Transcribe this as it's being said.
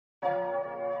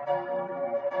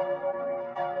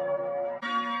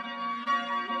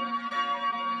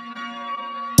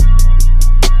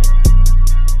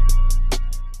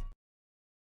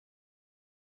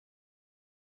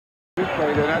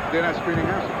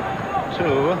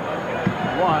2-1.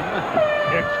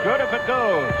 It's good if it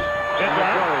goes. It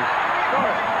goes.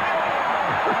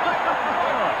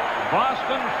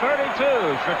 Boston 32,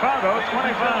 Chicago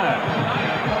 25.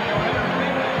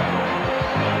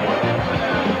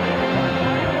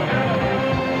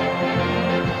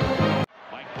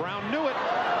 Brown knew it.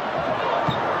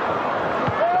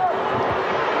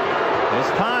 This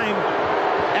time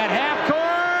at half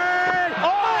court.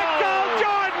 Oh, Michael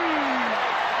Jordan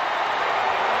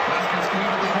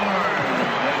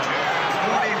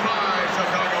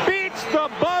beats the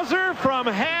buzzer from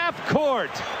half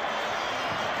court.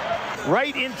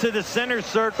 Right into the center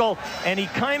circle, and he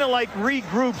kind of like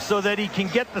regroups so that he can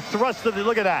get the thrust of the,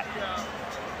 look at that.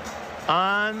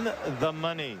 On the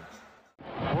money.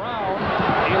 Brown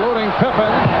eluding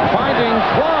Pippen, finding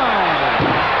Klein.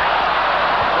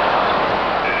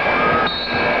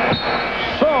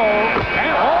 So,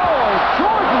 and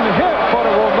Jordan hit, but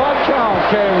it will not count.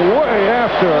 Came way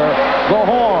after the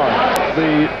horn.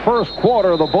 The first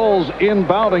quarter, the Bulls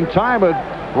inbounding time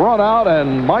had run out,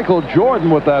 and Michael Jordan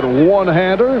with that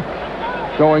one-hander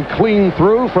going clean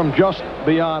through from just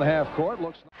beyond half court.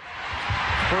 Looks.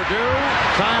 Purdue,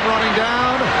 time running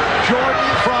down.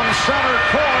 Jordan from center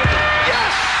court.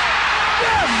 Yes!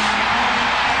 Yes!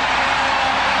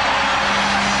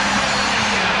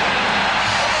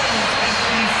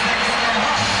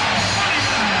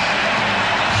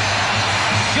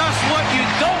 Just what you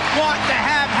don't want to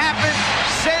have happen.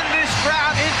 Send this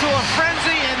crowd into a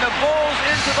frenzy and the Bulls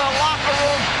into the locker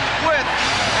room with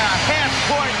a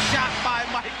half-court shot by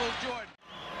Michael Jordan.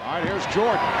 All right, here's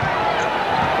Jordan.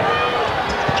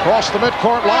 Across the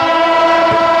midcourt line.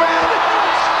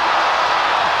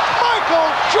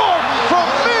 Michael Jordan from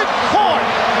midcourt.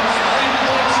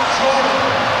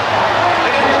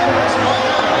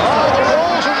 Oh, the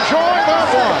Bulls enjoying that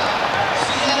one.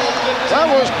 That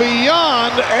was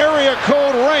beyond area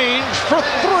code range for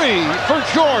three for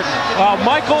Jordan.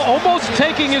 Michael almost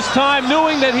taking his time,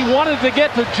 knowing that he wanted to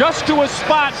get just to a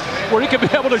spot where he could be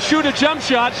able to shoot a jump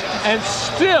shot and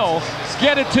still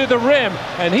get it to the rim.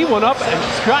 And he went up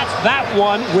and shot that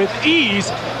one with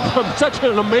ease from such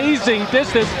an amazing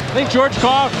distance. I think George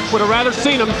Carr would have rather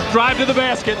seen him drive to the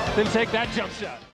basket than take that jump shot.